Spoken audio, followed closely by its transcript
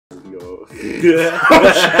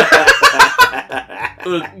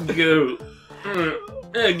Go. Go.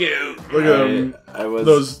 Look at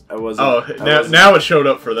them. Now it showed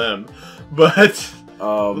up for them. But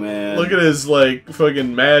oh man, look at his like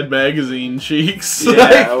fucking Mad Magazine cheeks. Yeah,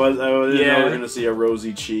 like, I didn't know we were gonna see a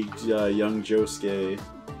rosy-cheeked young Josuke,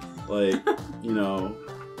 like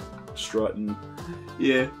strutting.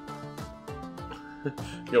 Yeah.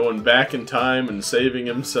 Going back in time and saving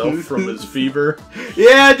himself from his fever.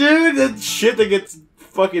 Yeah, dude, that shit that gets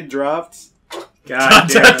fucking dropped. God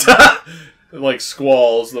damn. Like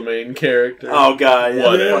Squall's the main character. Oh god, yeah,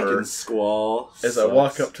 whatever. fucking Squall. As I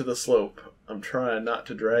walk up to the slope, I'm trying not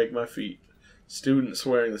to drag my feet. Students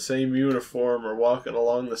wearing the same uniform are walking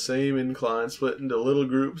along the same incline, split into little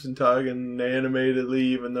groups and talking animatedly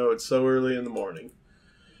even though it's so early in the morning.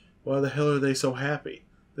 Why the hell are they so happy?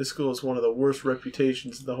 This school has one of the worst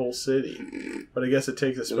reputations in the whole city. But I guess it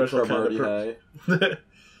takes a special kind of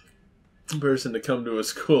person to come to a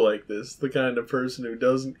school like this. The kind of person who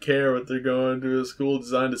doesn't care what they're going to a school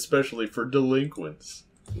designed especially for delinquents.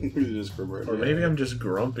 Or maybe I'm just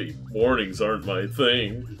grumpy. Warnings aren't my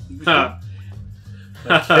thing. I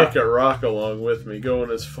kick a rock along with me, going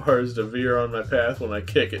as far as to veer on my path when I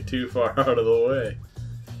kick it too far out of the way.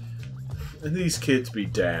 And these kids be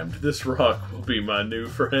damned. This rock will be my new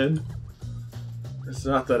friend. It's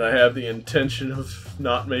not that I have the intention of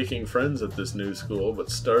not making friends at this new school, but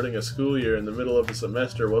starting a school year in the middle of a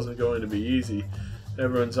semester wasn't going to be easy.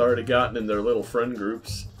 Everyone's already gotten in their little friend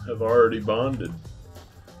groups, have already bonded.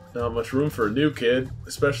 Not much room for a new kid,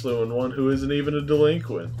 especially when one who isn't even a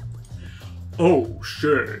delinquent. Oh,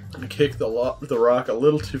 shit. I kick the rock a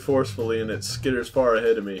little too forcefully and it skitters far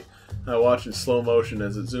ahead of me. I watch in slow motion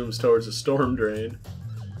as it zooms towards a storm drain.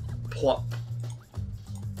 Plop.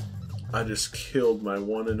 I just killed my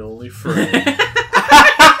one and only friend.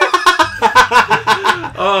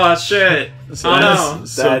 Oh, shit. This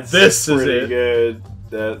is pretty good.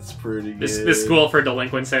 That's pretty good. This school for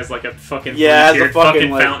delinquents has like a fucking fucking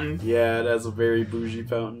fountain. Yeah, it has a very bougie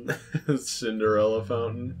fountain. Cinderella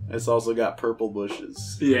fountain. It's also got purple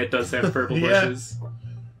bushes. Yeah, it does have purple bushes.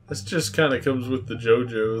 This just kind of comes with the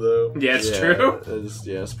Jojo, though. Yeah, it's true.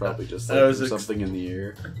 It's probably just like there's something in the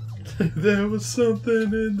air. There was something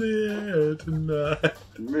in the air tonight.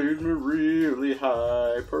 It made me really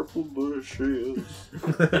high. Purple bushes.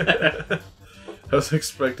 I was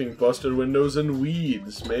expecting busted windows and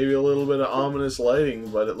weeds. Maybe a little bit of ominous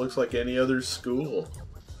lighting, but it looks like any other school.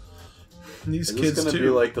 These kids gonna too. Be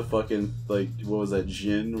like the fucking, like, what was that,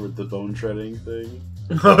 Jin with the bone shredding thing?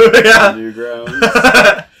 Oh, yeah!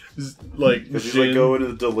 Newgrounds. Like, because he's like going to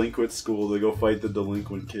the delinquent school to go fight the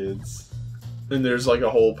delinquent kids. And there's like a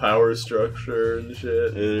whole power structure and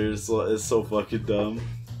shit. It's so fucking dumb.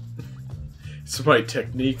 It's my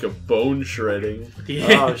technique of bone shredding.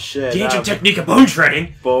 Oh shit. The ancient technique of bone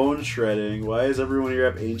shredding? Bone shredding. Why is everyone here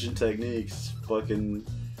have ancient techniques? Fucking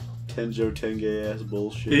Tenjo Tenge ass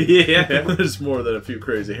bullshit. Yeah. There's more than a few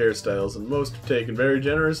crazy hairstyles, and most have taken very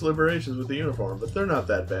generous liberations with the uniform, but they're not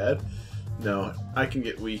that bad. No, I can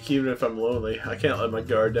get weak, even if I'm lonely. I can't let my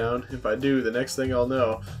guard down. If I do, the next thing I'll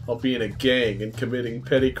know, I'll be in a gang and committing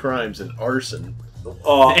petty crimes and arson.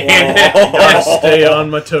 Gotta stay on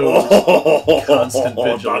my toes. Constant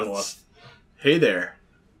vigilance. Hey there.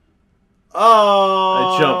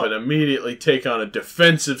 I jump and immediately take on a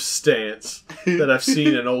defensive stance that I've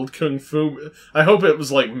seen in old Kung Fu. I hope it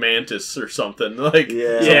was like Mantis or something. Like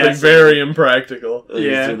something very impractical.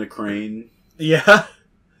 He's doing a crane. Yeah.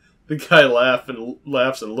 The guy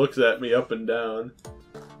laughs and looks at me up and down.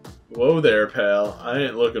 Whoa there, pal. I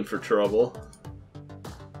ain't looking for trouble.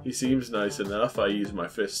 He seems nice enough. I use my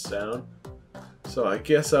fists down. So I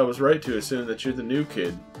guess I was right to assume that you're the new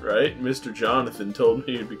kid, right? Mr. Jonathan told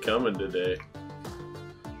me you'd be coming today.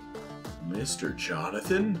 Mr.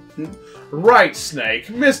 Jonathan? Right, Snake.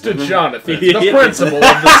 Mr. Jonathan, the principal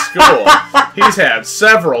of the school. He's had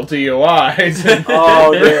several DUIs.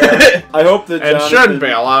 Oh, yeah. I hope that and shouldn't be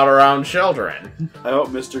allowed around children. I hope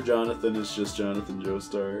Mr. Jonathan is just Jonathan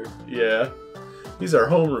Joestar. Yeah. He's our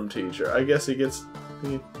homeroom teacher. I guess he gets...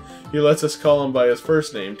 He lets us call him by his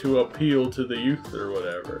first name to appeal to the youth or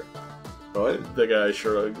whatever. What? The guy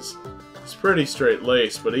shrugs. He's pretty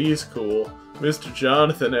straight-laced, but he's cool. Mr.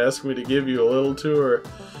 Jonathan asked me to give you a little tour.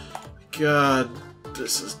 God,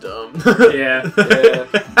 this is dumb. Yeah.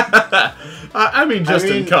 I mean,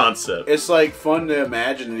 in concept. It's like fun to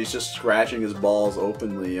imagine that he's just scratching his balls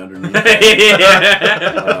openly underneath that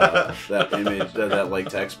image, that like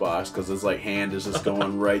text box, because his like hand is just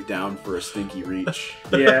going right down for a stinky reach.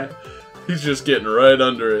 Yeah. He's just getting right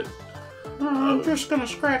under it. I'm just gonna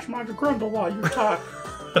scratch my grundle while you talk.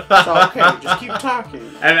 It's okay. Just keep talking.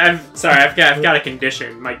 I'm sorry. I've got a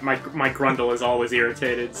condition. My grundle is always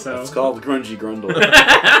irritated. So It's called grungy grundle.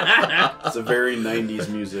 It's a very 90s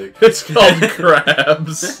music. It's called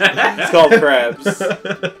crabs. It's called crabs.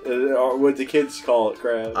 What the kids call it,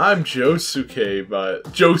 crabs. I'm Josuke,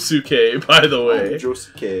 by the way.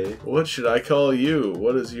 Josuke. What should I call you?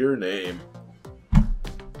 What is your name?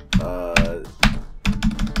 Let's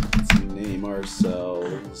name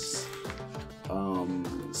ourselves.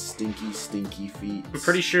 Stinky feet. I'm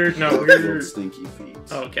pretty sure. No, we're Stinky feet.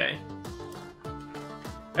 okay.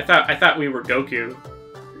 I thought we were Goku.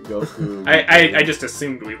 Goku. I just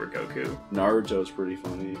assumed we were Goku. Naruto's pretty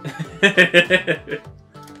funny.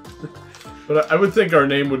 But I would think our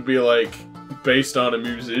name would be like based on a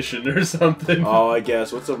musician or something. Oh, I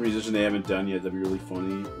guess. What's a musician they haven't done yet that'd be really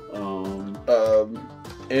funny?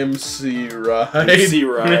 MC Ride. MC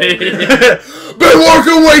Ride. Been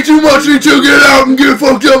working way too much to get out and get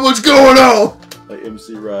fucked up. What's going on? Like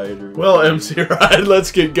MC Ride. Or Well, MC Ride,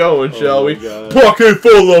 let's get going, shall we? God. Pocket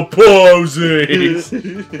full of posies.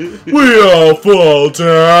 We all fall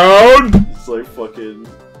down. It's like fucking.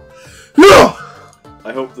 Yeah.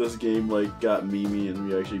 I hope this game like got memey and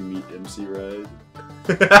we actually meet MC Ride.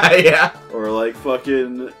 Yeah. Or like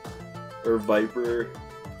fucking. Or Viper.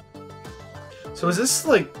 So is this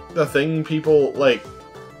like the thing people like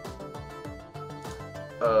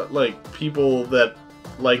people that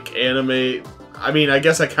like anime? I mean, I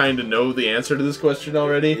guess I kind of know the answer to this question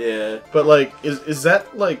already. Yeah. But like, is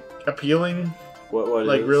that like appealing? What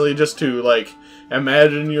Like is? really just to like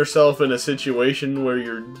imagine yourself in a situation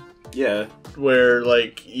where Yeah. where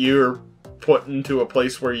like you're put into a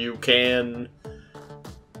place where you can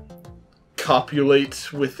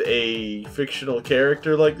copulate with a fictional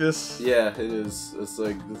character like this? Yeah, it is. It's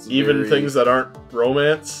like it's Even very... things that aren't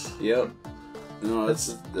romance? Yep. No,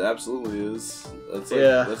 it absolutely is. That's like,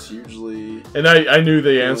 Yeah. That's hugely. And I knew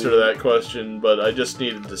the answer to that question, but I just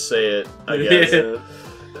needed to say it, I guess. Yeah.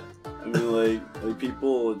 I mean, like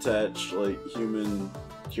people attach like human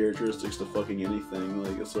characteristics to fucking anything.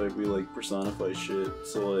 Like it's like we like personify shit.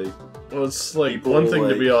 So like. Well, it's like People, one thing to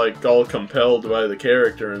like- be like all compelled by the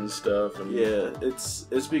character and stuff. And Yeah, it's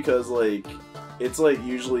because like it's like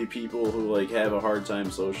usually people who like have a hard time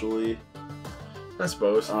socially. I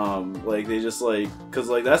suppose. Like they just like, cause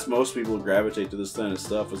like that's most people gravitate to this kind of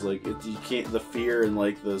stuff. Is like you can't, the fear and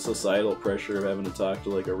like the societal pressure of having to talk to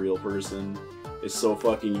like a real person is so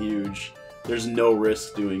fucking huge. There's no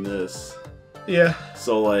risk doing this. Yeah.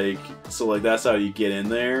 So like that's how you get in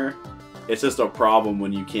there. It's just a problem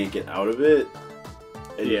when you can't get out of it.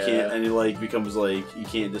 And you can't, and it like becomes like you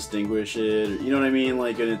can't distinguish it. Or, you know what I mean?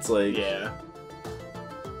 Like, and it's like Yeah.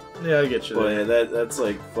 Yeah, I get you. But yeah, that's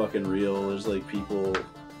like fucking real. There's like people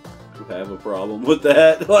who have a problem with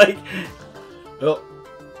that. Like, Well,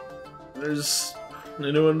 there's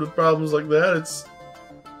anyone with problems like that.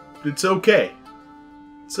 It's okay.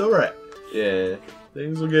 It's all right. yeah,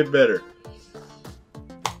 Things will get better.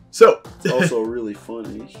 So. it's also really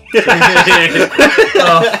funny.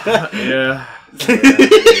 Yeah.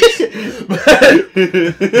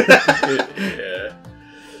 Yeah.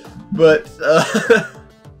 But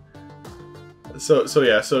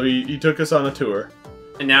so he took us on a tour.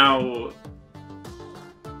 And now,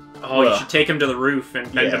 you should take him to the roof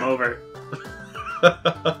and bend him over.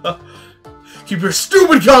 Keep your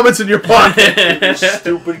stupid comments in your pocket.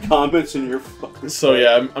 Stupid comments in your fucking. So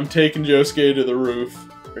yeah, I'm taking Josuke to the roof.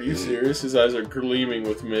 Are you serious? His eyes are gleaming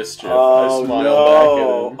with mischief. Oh I smile no! back at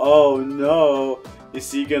him. Oh no! Is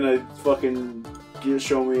he gonna fucking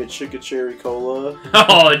show me a Chicka Cherry Cola?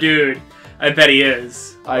 Oh, dude. I bet he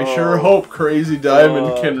is. I sure hope Crazy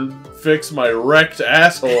Diamond can fix my wrecked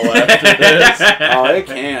asshole after this. Oh, it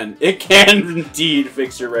can. It can indeed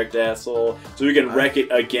fix your wrecked asshole, so we can wreck it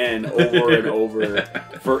again over and over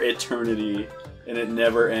for eternity, and it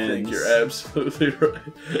never I ends. think you're absolutely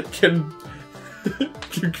right. Can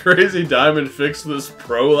Crazy Diamond fix this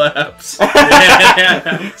prolapse?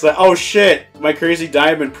 It's like, oh shit, my Crazy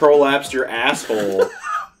Diamond prolapsed your asshole,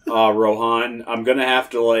 Rohan. I'm gonna have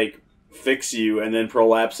to like fix you and then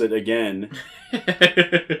prolapse it again.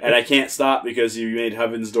 And I can't stop because you made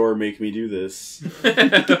Heaven's Door make me do this.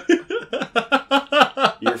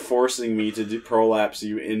 You're forcing me to prolapse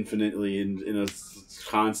you infinitely in a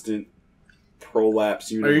constant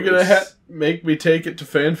prolapse universe. Are you gonna make me take it to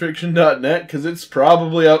fanfiction.net? Because it's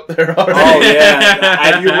probably out there already. Oh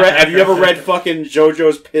yeah. Have you ever read fucking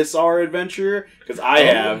Jojo's Pissar Adventure? Because I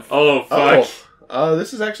have. Oh, fuck.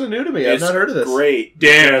 This is actually new to me. I've It's not heard of this. Great.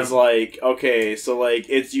 Damn. Because like, okay, so like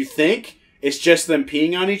you think it's just them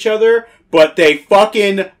peeing on each other, but they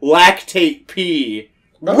fucking lactate pee.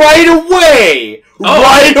 Right away! Oh.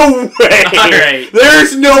 Right away! Alright.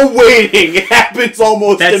 There's no waiting. It happens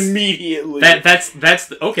almost immediately. That's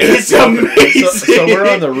okay. It's amazing. So we're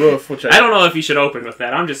on the roof, which I don't know if you should open with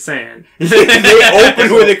that. I'm just saying. They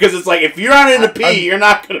open with it because it's like, if you're not into pee, you're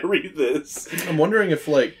not going to read this. I'm wondering if,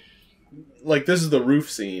 like this is the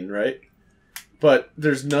roof scene, right? But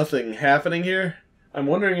there's nothing happening here. I'm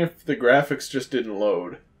wondering if the graphics just didn't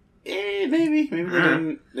load. Maybe they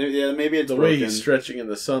didn't. Maybe it's the broken. way he's stretching in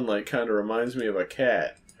the sunlight kind of reminds me of a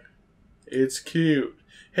cat. It's cute.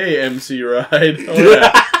 Hey, MC Ride. Oh,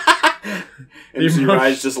 yeah. MC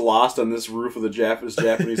Ride's just lost on this roof of the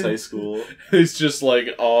Japanese high school. He's just like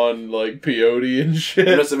on like peyote and shit.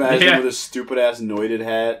 I just imagine him with his stupid ass noited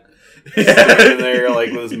hat. Standing there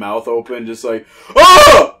like with his mouth open, just like,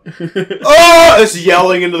 oh! Oh! Just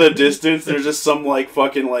yelling into the distance. There's just some like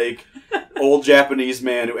fucking like old Japanese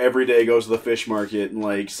man who every day goes to the fish market and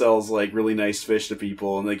like sells like really nice fish to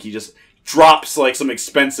people, and like he just drops like some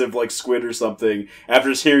expensive like squid or something after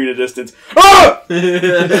just hearing a distance. Oh!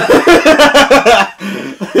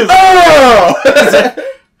 Oh!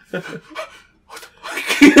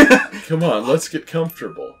 Come on, let's get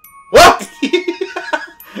comfortable. What?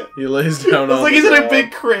 He lays down on like the he's in a ground,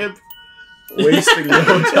 big crib. wasting no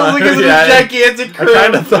time. It's like he's in a gigantic crib. I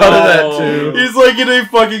kind of thought of that too. He's like in a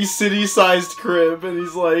fucking city-sized crib, and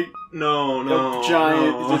he's like No. a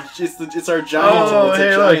giant. No. It's our giant. Oh, it's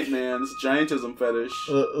hey, a giant look. man. It's a giantism fetish.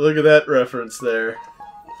 Look at that reference there.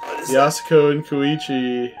 Yasuko and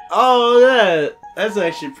Koichi. Oh yeah, that's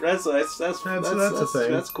actually that's a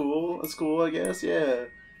thing. That's cool. That's cool, I guess. Yeah.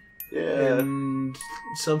 Yeah. And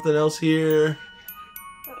something else here.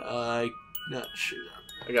 I'm not sure.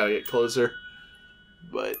 I gotta get closer.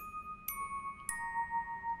 But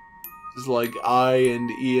it's like I and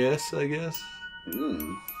ES, I guess.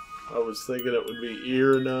 I was thinking it would be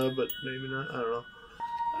Irina, but maybe not. I don't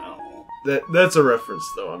know. That's a reference,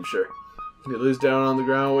 though, I'm sure. He lays down on the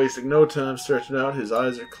ground, wasting no time, stretching out. His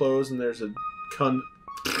eyes are closed, and there's a content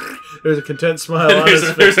smile on his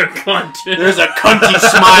face. There's a cunt. There's a cunty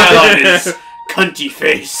smile on his cunty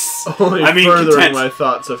face. Only furthering content. my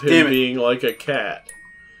thoughts of him being like a cat.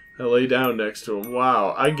 I lay down next to him.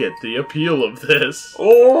 Wow, I get the appeal of this.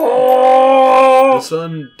 Oh! The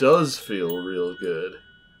sun does feel real good.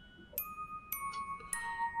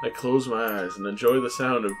 I close my eyes and enjoy the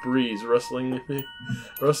sound of breeze rustling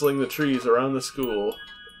the trees around the school.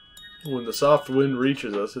 When the soft wind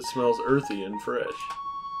reaches us, it smells earthy and fresh.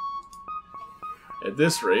 At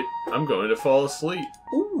this rate, I'm going to fall asleep.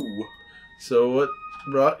 Ooh. So what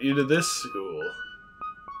brought you to this school?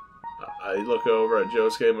 I look over at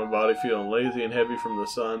Josuke, my body feeling lazy and heavy from the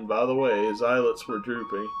sun. By the way, his eyelids were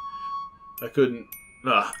drooping. I could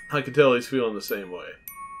tell he's feeling the same way.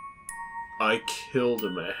 I killed a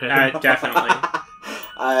man. Definitely.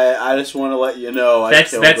 I just want to let you know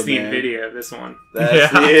that's the man. NVIDIA of this one.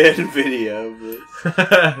 That's the NVIDIA of this.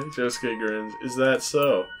 Josuke grins. Is that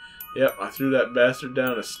so? Yep, I threw that bastard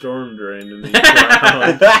down a storm drain and he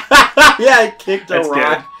drowned. Yeah, I kicked a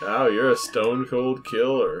rock. Good. Wow, you're a stone cold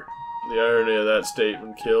killer. The irony of that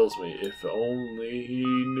statement kills me. If only he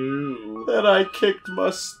knew. That I kicked my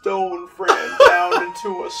stone friend down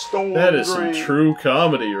into a storm drain. That is some true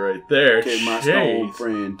comedy right there. Kicked my stone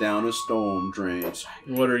friend down a storm drain.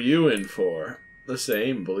 What are you in for? The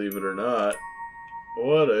same, believe it or not.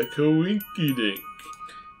 What a coinky dink.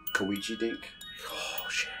 Koichi dink? Oh,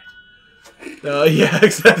 shit. Yeah,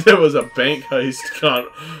 except it was a bank heist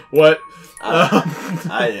What?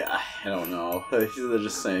 I don't know. They're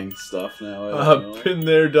just saying stuff now. I've been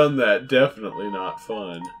there, done that. Definitely not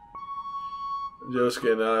fun.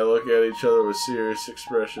 Josuke and I look at each other with serious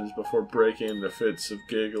expressions before breaking into fits of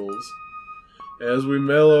giggles. As we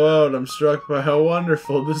mellow out, I'm struck by how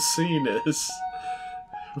wonderful this scene is.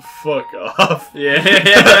 Fuck off.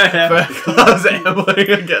 Yeah. Because ambling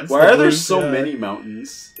against Why are there blue so sky. many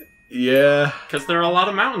mountains? Yeah. Because there are a lot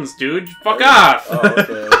of mountains, dude. Fuck off. Oh,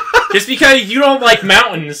 okay. Just because you don't like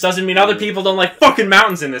mountains doesn't mean other people don't like fucking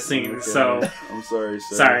mountains in this scene. Okay. So I'm sorry,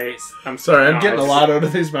 sir. sorry. I'm Sorry, I'm getting a lot out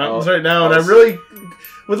of these mountains right now, and I was- really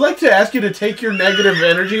would like to ask you to take your negative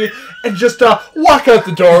energy and just walk out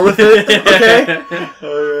the door with it, okay?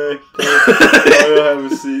 Alright. I'll have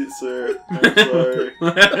a seat, sir. I'm sorry.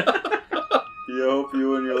 I hope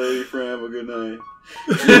you and your lady friend have a good night.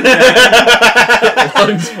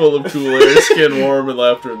 Lungs full of cool air, skin warm, and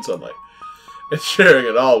laughter and sunlight. And sharing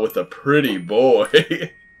it all with a pretty boy.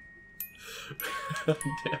 God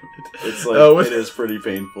damn it. It's like, it is pretty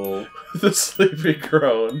painful. With a sleepy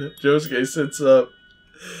groan, Josuke sits up.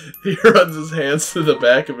 He runs his hands through the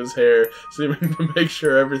back of his hair, seeming to make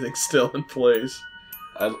sure everything's still in place.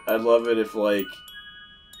 I'd love it if, like,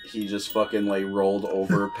 he just fucking like rolled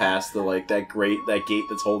over past the like that gate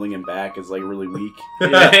that's holding him back is like really weak.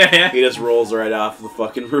 He just rolls right off the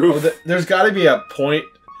fucking roof. Oh, there's got to be a point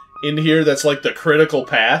in here that's like the critical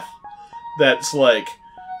path. That's like,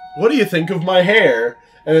 what do you think of my hair?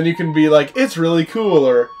 And then you can be like, it's really cool,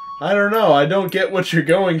 or I don't know, I don't get what you're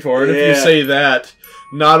going for. And if you say that,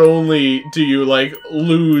 not only do you like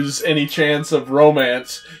lose any chance of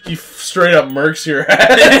romance, he straight up murks your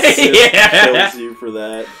ass. Kills you for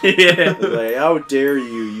that. Yeah. Like, how dare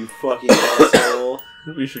you fucking asshole.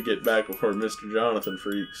 We should get back before Mr. Jonathan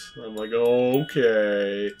freaks. I'm like,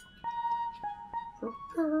 okay.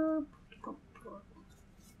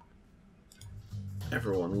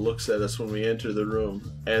 Everyone looks at us when we enter the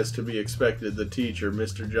room. As to be expected, the teacher,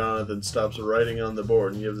 Mr. Jonathan, stops writing on the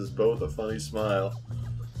board and gives us both a funny smile.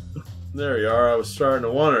 There you are. I was starting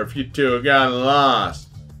to wonder if you two had gotten lost.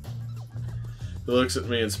 He looks at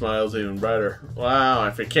me and smiles even brighter. Wow,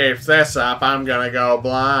 if he keeps this up, I'm gonna go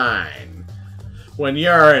blind. When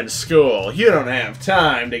you're in school, you don't have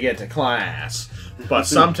time to get to class. But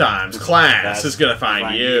sometimes class is gonna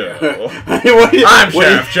find you. I'm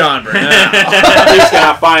Sheriff John Burnell. He's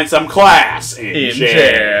gonna find some class in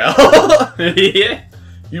jail. Yeah.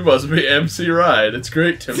 You must be MC Ride. It's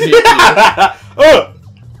great to meet you.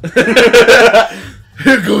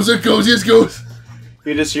 Here goes, it goes.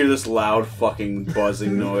 You just hear this loud fucking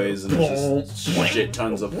buzzing noise and it's just shit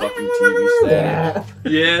tons of fucking TV static.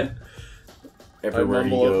 Yeah. Everywhere he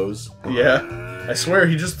goes. Yeah. I swear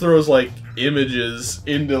he just throws like images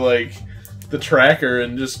into like the tracker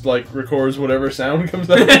and just like records whatever sound comes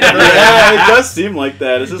out. Yeah, it does seem like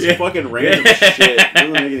that. It's just fucking random shit. It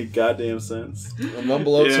doesn't make any goddamn sense. I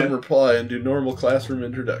mumble out some reply and do normal classroom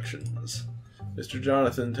introductions. Mr.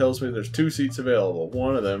 Jonathan tells me there's 2 seats available.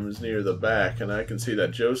 One of them is near the back, and I can see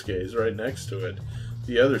that Josuke is right next to it.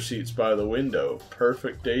 The other seat's by the window.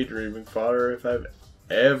 Perfect daydreaming fodder if I've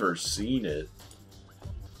ever seen it.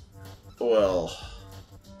 Well,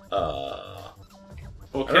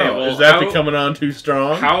 okay, well, is that becoming on too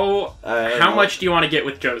strong? How much do you want to get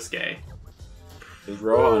with Josuke? Do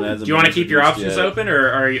you want to keep your options open,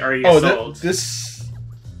 or are you sold?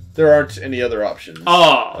 There aren't any other options.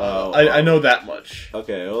 I know that much.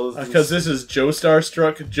 Okay, well, because this is Joestar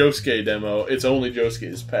struck Josuke demo. It's only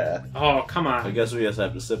Josuke's path. Oh, come on. I guess we just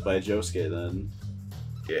have to sit by Josuke then.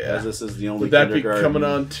 Yeah. As this is the only Would that be coming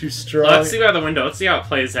on too strong? Let's see by the window. Let's see how it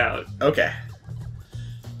plays out. Okay.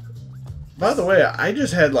 By the way, I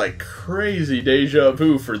just had like crazy deja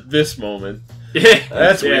vu for this moment.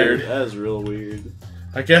 That's weird. That is real weird.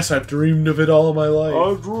 I guess I've dreamed of it all my life.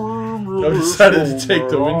 I decided to take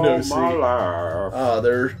the window seat.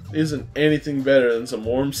 There isn't anything better than some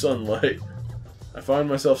warm sunlight. I find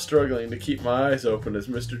myself struggling to keep my eyes open as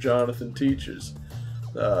Mr. Jonathan teaches.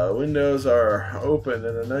 Windows are open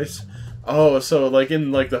and a nice... Oh, so like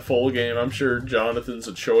in like the full game, I'm sure Jonathan's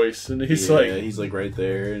a choice, and he's he's like right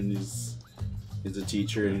there, and he's a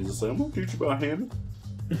teacher, and he's just like, I'm gonna teach you about Hammond.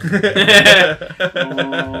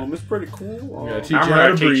 It's pretty cool. I'm gonna teach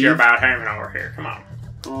you about Hammond over here. Come on.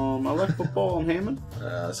 I like football and Hammond.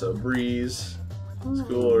 So breeze.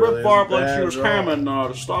 School Red Barb likes to use Hammond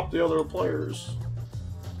to stop the other players.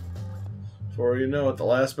 Before you know it, the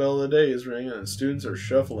last bell of the day is ringing and students are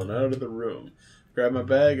shuffling out of the room. Grab my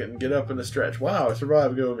bag and get up in a stretch. Wow, I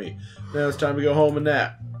survived, go me. Now it's time to go home and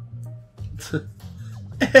nap.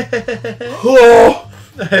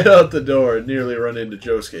 I head out the door and nearly run into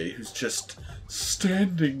Josuke, who's just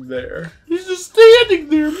standing there. He's just standing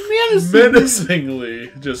there,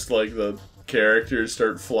 menacingly. Just like the characters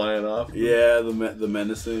start flying off. Yeah, the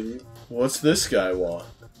menacing. What's this guy want?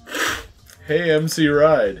 Hey, MC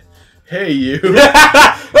Ride. Hey, you.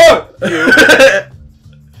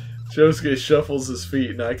 Josuke shuffles his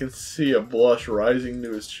feet, and I can see a blush rising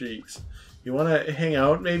to his cheeks. You want to hang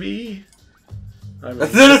out, maybe? I mean,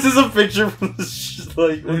 this is a picture from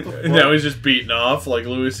like. Now he's just beating off like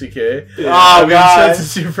Louis C.K. Yeah. Oh, God. Since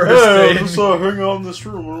it's your first day. Just hang out in this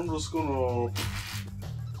room, and I'm just gonna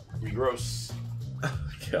be gross.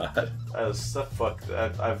 God.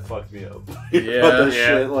 That fucked me up. Yeah. That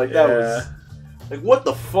shit. Like, that was. Like, what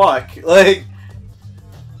the fuck? Like.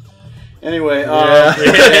 Anyway,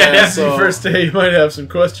 so first day you might have some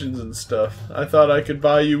questions and stuff. I thought I could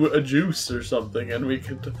buy you a juice or something, and we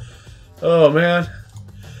could. Oh man,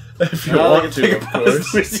 if you want to, of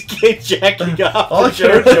course. Josuke jacking off the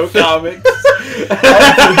Jojo comics. All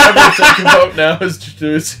I can think about now is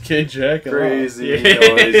Josuke jacking Crazy, off.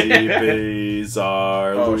 noisy,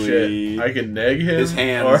 bizarre. Oh Louis. Shit! I can neg him. His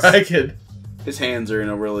hands, or I could. His hands are in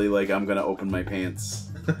a really like I'm gonna open my pants.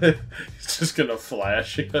 He's just gonna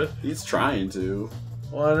flash you. He's trying to.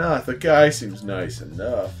 Why not? The guy seems nice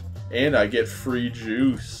enough. And I get free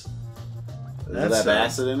juice. Does that have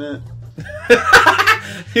acid in it?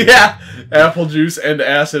 Yeah, apple juice and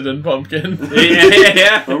acid and pumpkin.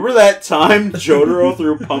 Yeah. Remember that time Jotaro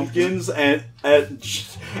threw pumpkins at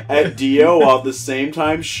Dio while at the same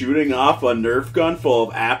time shooting off a Nerf gun full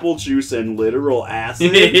of apple juice and literal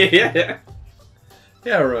acid? Yeah.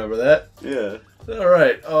 Yeah, I remember that. Yeah.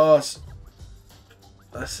 Alright,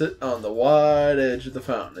 I sit on the wide edge of the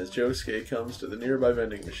fountain as Josuke comes to the nearby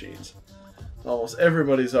vending machines. Almost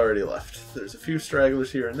everybody's already left. There's a few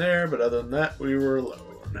stragglers here and there, but other than that, we were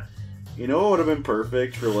alone. You know what would have been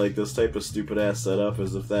perfect for, like, this type of stupid-ass setup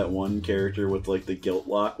is if that one character with, like, the guilt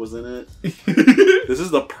lock was in it. This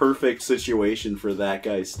is the perfect situation for that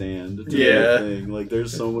guy's stand. Yeah. Like,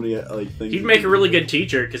 there's so many, like, things... He'd make a really good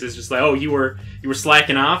teacher, because it's just like, oh, you were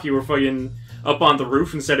slacking off, you were fucking up on the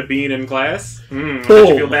roof instead of being in class? I bet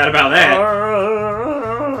you feel bad about that.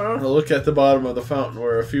 I look at the bottom of the fountain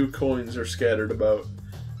where a few coins are scattered about.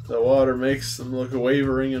 The water makes them look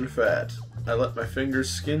wavering and fat. I let my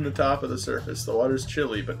fingers skim the top of the surface. The water's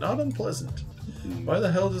chilly, but not unpleasant. Why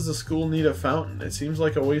the hell does the school need a fountain? It seems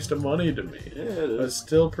like a waste of money to me. Yeah, it is. But it's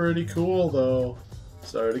still pretty cool, though.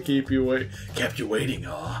 Sorry to keep you kept you waiting,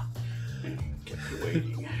 aw. Kept you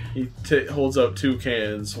waiting. He holds out 2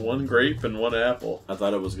 cans, 1 grape and 1 apple. I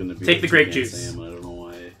thought it was going to be... Take like the grape Toucan juice. Sam, I don't know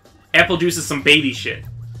why. Apple juice is some baby shit.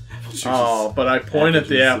 Oh, but I point at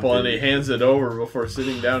the apple and he hands. hands it over before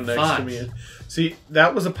sitting down next to me. See,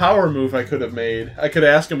 that was a power move I could have made. I could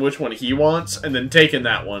ask him which one he wants and then taken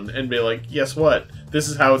that one and be like, guess what? This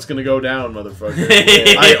is how it's going to go down, motherfucker.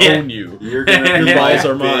 I own you. You're going to Your balls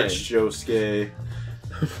are mine. Josuke.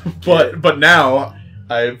 But now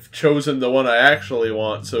I've chosen the one I actually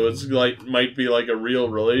want, so it's like might be like a real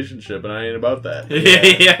relationship, and I ain't about that.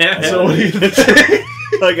 Yeah. So what do you think?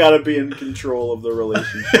 I gotta be in control of the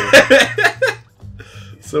relationship.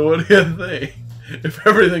 So what do you think? If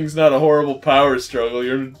everything's not a horrible power struggle,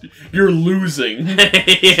 you're losing.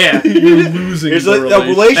 Yeah. You're losing. Here's the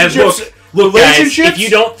relationships. Look, Relationships? guys, if you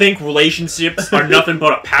don't think relationships are nothing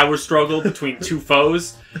but a power struggle between 2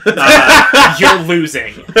 foes, you're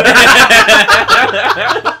losing.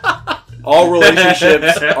 All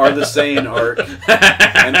relationships are the same arc,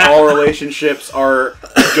 and all relationships are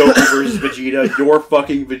Goku versus Vegeta. You're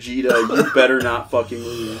fucking Vegeta. You better not fucking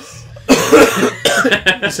lose.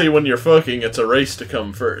 See, when you're fucking, it's a race to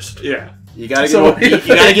come first. Yeah. You gotta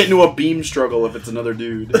get into a beam struggle if it's another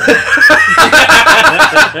dude.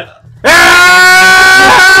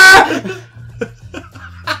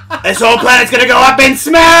 This whole planet's gonna go up in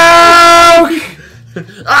smoke!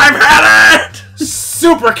 I've had it!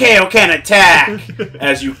 Super KO can attack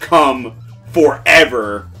as you come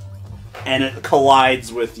forever, and it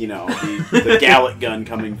collides with, you know, the Gallic gun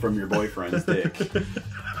coming from your boyfriend's dick.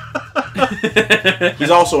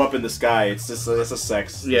 He's also up in the sky. It's just that's a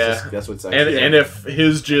sex. Yeah, that's what sex. And if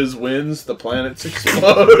his jizz wins, the planets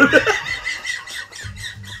explode.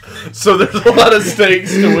 So there's a lot of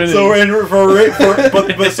stakes to winning.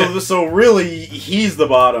 So really, he's the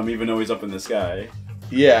bottom, even though he's up in the sky.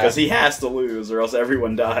 Yeah, because he has to lose, or else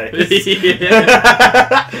everyone dies.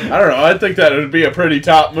 I don't know. I think that would be a pretty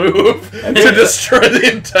top move to destroy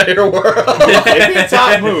the entire world. It'd be a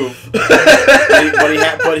top move,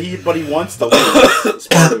 but he wants to lose. It's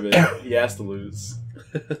part of it. He has to lose.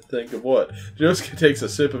 Think of what? Josuke takes a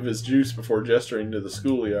sip of his juice before gesturing to the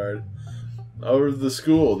schoolyard. Over to the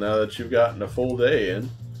school now that you've gotten a full day in.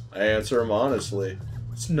 I answer him honestly.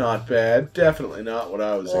 It's not bad. Definitely not what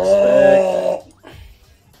I was expecting.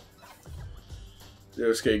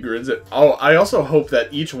 Josuke grins it. Oh, I also hope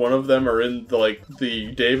that each one of them are in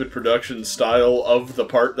the David production style of the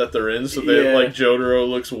part that they're in, so that like Jotaro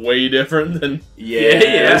looks way different than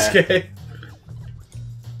Josuke.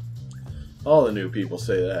 All the new people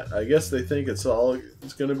say that. I guess they think it's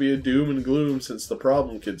gonna be a doom and gloom since the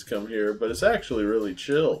problem kids come here, but it's actually really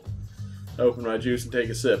chill. I open my juice and take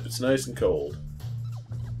a sip. It's nice and cold.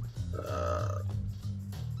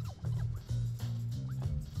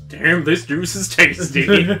 Damn, this juice is tasty.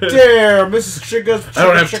 Damn, Mrs. Chiga's... I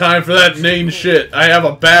don't have time for that inane shit. I have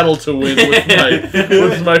a battle to win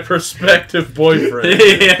with my prospective boyfriend.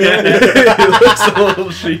 He looks a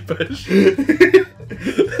little sheepish.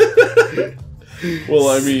 Well,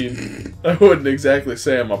 I mean, I wouldn't exactly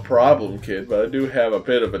say I'm a problem kid, but I do have a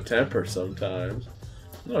bit of a temper sometimes.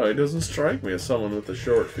 No, he doesn't strike me as someone with a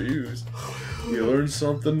short fuse. You learn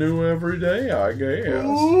something new every day, I guess.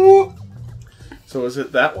 Ooh. So is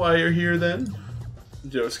it that why you're here, then?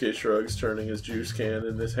 Josuke shrugs, turning his juice can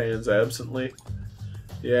in his hands absently.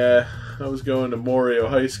 Yeah, I was going to Morio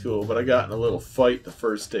High School, but I got in a little fight the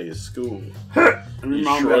first day of school. Your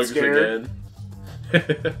mom got scared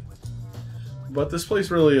again. But this place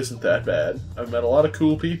really isn't that bad. I've met a lot of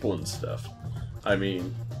cool people and stuff. I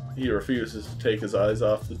mean, he refuses to take his eyes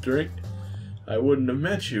off the drink. I wouldn't have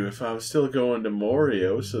met you if I was still going to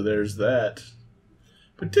Morio, so there's that.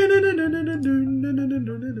 But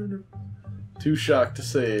too shocked to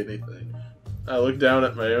say anything. I look down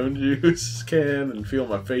at my own juice can and feel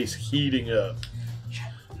my face heating up.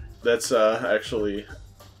 That's actually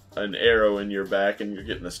an arrow in your back and you're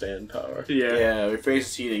getting a stand power. Yeah, your face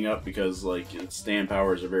is heating up because, like, its stand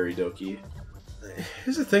powers are very dokey.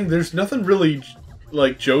 Here's the thing, there's nothing really,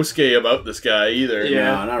 like, Josuke about this guy either.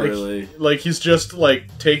 Yeah, no, not really. Like, he's just,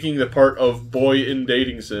 like, taking the part of boy in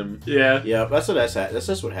dating sim. Yeah. Yeah, that's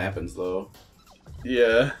just what happens, though.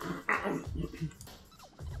 Yeah.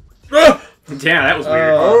 Yeah, that was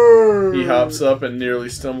weird. He hops up and nearly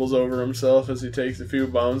stumbles over himself as he takes a few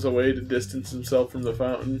bombs away to distance himself from the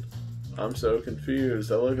fountain. I'm so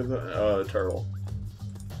confused. I look at the turtle.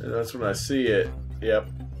 And that's when I see it. Yep.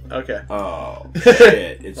 Okay. Oh,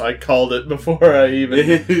 shit. I called it before I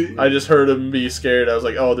even... I just heard him be scared. I was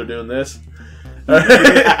like, oh, they're doing this?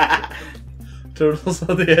 Turtle's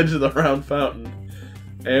on the edge of the round fountain,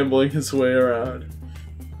 ambling his way around.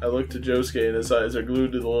 I look to Josuke and his eyes are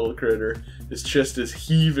glued to the little critter. His chest is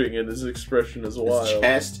heaving and his expression is wild. His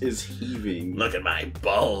chest is heaving. Look at my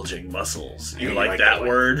bulging muscles. You like that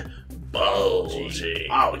word? Bulging.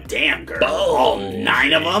 Oh, damn, girl. All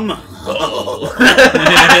 9 of them? Oh,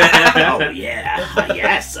 yeah.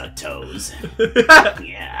 Yes, toes.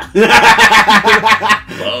 Yeah.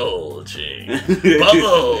 Bulging.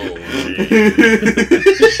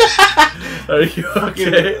 Are you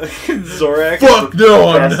okay? Zorak. Fuck no,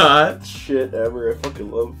 I'm not. Shit ever. I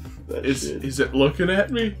fucking love that shit. Is it looking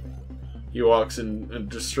at me? He walks in a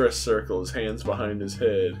distress circle, his hands behind his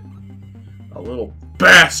head. A little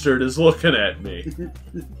bastard is looking at me.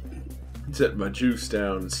 Set my juice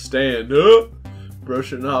down and stand up,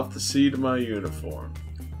 brushing off the seat of my uniform.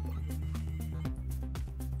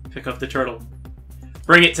 Pick up the turtle.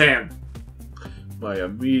 Bring it to him. My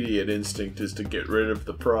immediate instinct is to get rid of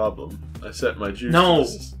the problem. I set my juice. No,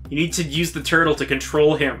 you need to use the turtle to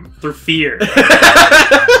control him through fear.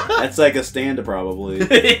 That's like a stand, probably.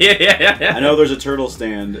 Yeah. I know there's a turtle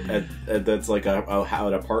stand at that's like an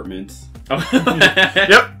apartment.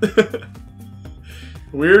 Yep.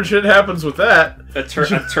 Weird shit happens with that. A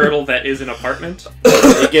turtle that is an apartment.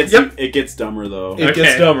 It gets dumber though. It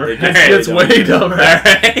gets dumber. It gets way dumber.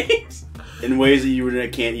 Alright. In ways that you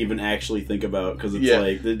can't even actually think about because it's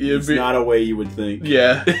like it's not a way you would think.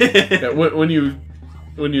 Yeah. When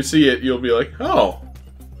you see it, you'll be like, oh.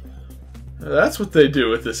 That's what they do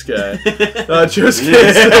with this guy. Josuke's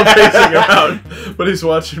still pacing around, but he's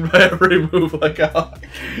watching my every move like a hawk.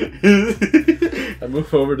 I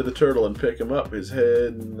move over to the turtle and pick him up. His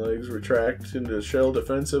head and legs retract into the shell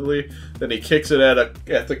defensively. Then he kicks it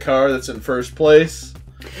at the car that's in first place.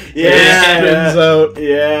 Yeah, spins out.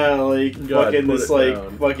 Yeah, like fucking this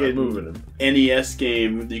down. fucking moving him. NES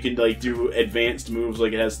game. You can like do advanced moves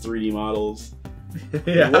like it has 3D models.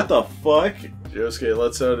 Yeah. What the fuck? Josuke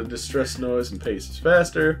lets out a distressed noise and paces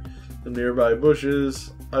faster. The nearby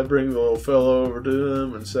bushes. I bring the little fellow over to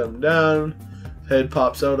him and set him down. Head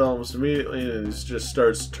pops out almost immediately and he just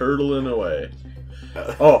starts turtling away.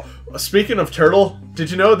 Oh, speaking of turtle,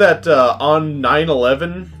 did you know that on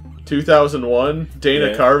 9/11, 2001,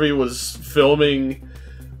 Dana Carvey was filming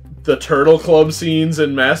the Turtle Club scenes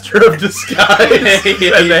in Master of Disguise, and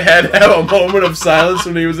they had to have a moment of silence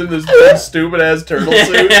when he was in this big stupid-ass turtle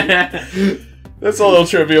suit. That's a little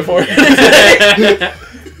trivia for you. I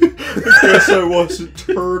guess I wasn't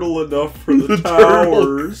turtle enough for the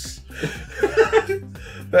towers.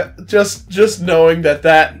 Just knowing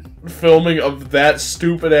that filming of that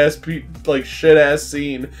stupid-ass, like, shit-ass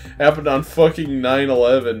scene happened on fucking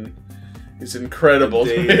 9/11 is incredible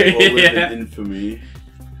to me. In infamy.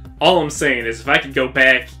 All I'm saying is, if I could go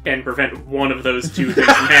back and prevent one of those two things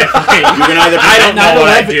from happening, you can either I don't know what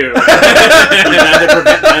I'd do. You can either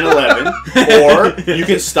prevent 9/11, or you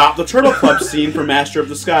can stop the Turtle Club scene from Master of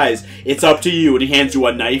Disguise. It's up to you. And he hands you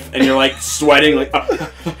a knife, and you're like sweating, like.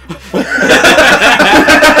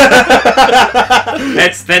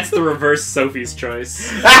 That's the reverse Sophie's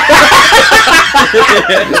choice.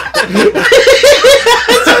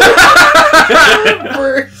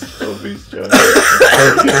 Sophie's choice.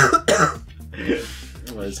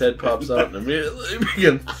 His head pops out and immediately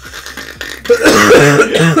begin.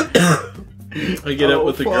 I get up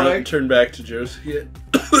with the grunt and turn back to Josuke.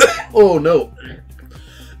 Oh no!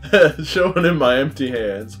 Showing him my empty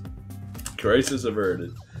hands. Crisis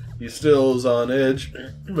averted. He still is on edge,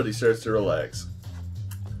 but he starts to relax.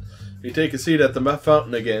 You take a seat at the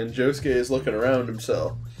fountain again. Josuke is looking around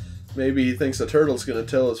himself. Maybe he thinks the turtle's gonna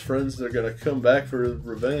tell his friends they're gonna come back for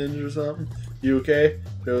revenge or something. You okay?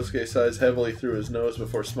 Josuke sighs heavily through his nose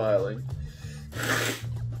before smiling.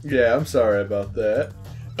 Yeah, I'm sorry about that.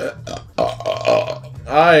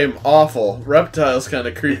 I'm awful. Reptiles kind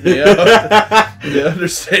of creep me out. The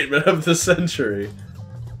understatement of the century.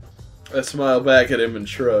 I smile back at him and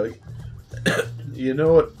shrug. You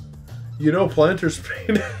know what? You know Planter's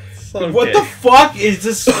Peanuts? Okay. What the fuck is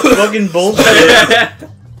this fucking bullshit?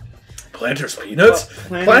 Planter's Peanuts?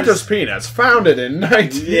 Planter's Peanuts, founded in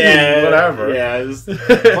 19... whatever. Yeah,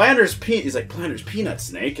 Planter's Peanuts. He's like, Planter's Peanuts,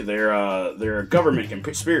 Snake. They're a government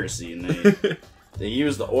conspiracy, and they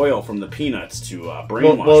use the oil from the peanuts to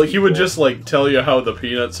brainwash Well, he people. would just, like, tell you how the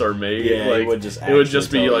peanuts are made. Yeah, like, he would just it would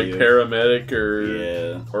just be, like, you. paramedic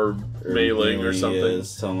or mailing or something.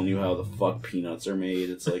 Is telling you how the fuck peanuts are made.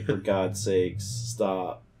 It's like, for God's sakes,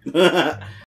 stop.